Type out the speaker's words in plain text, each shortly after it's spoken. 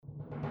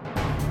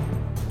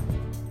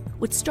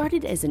What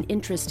started as an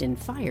interest in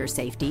fire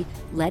safety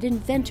led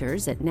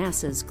inventors at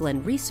NASA's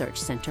Glenn Research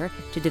Center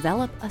to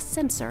develop a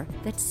sensor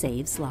that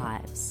saves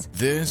lives.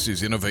 This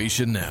is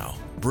Innovation Now,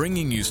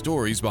 bringing you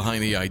stories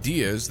behind the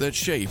ideas that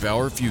shape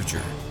our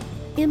future.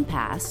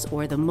 Impasse,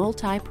 or the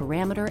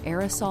multi-parameter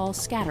aerosol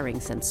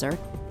scattering sensor,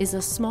 is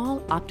a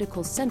small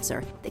optical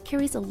sensor that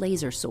carries a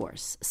laser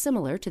source,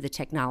 similar to the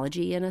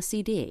technology in a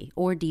CD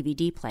or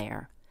DVD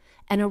player.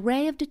 An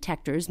array of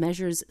detectors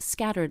measures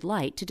scattered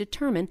light to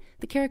determine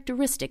the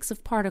characteristics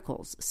of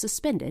particles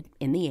suspended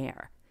in the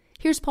air.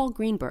 Here's Paul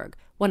Greenberg,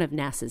 one of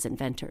NASA's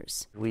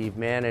inventors. We've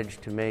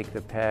managed to make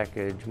the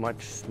package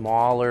much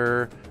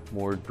smaller,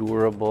 more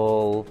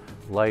durable,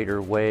 lighter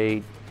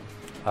weight,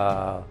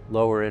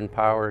 lower in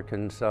power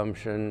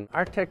consumption.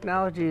 Our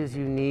technology is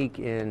unique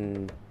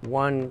in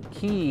one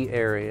key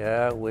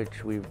area,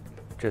 which we've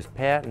just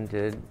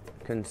patented,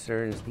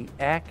 concerns the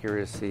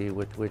accuracy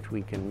with which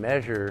we can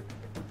measure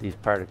these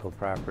particle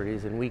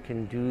properties, and we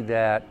can do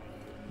that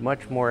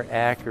much more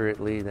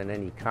accurately than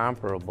any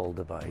comparable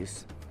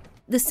device.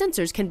 The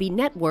sensors can be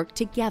networked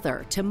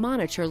together to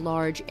monitor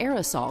large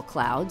aerosol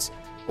clouds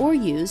or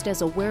used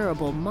as a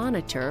wearable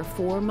monitor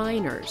for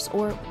miners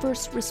or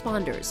first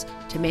responders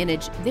to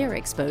manage their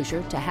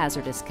exposure to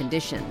hazardous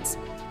conditions,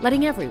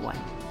 letting everyone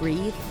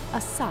breathe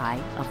a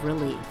sigh of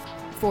relief.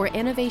 For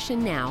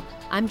Innovation Now,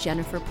 I'm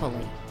Jennifer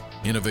Pulley.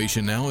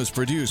 Innovation Now is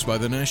produced by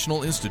the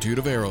National Institute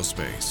of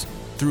Aerospace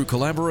through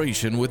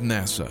collaboration with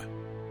NASA.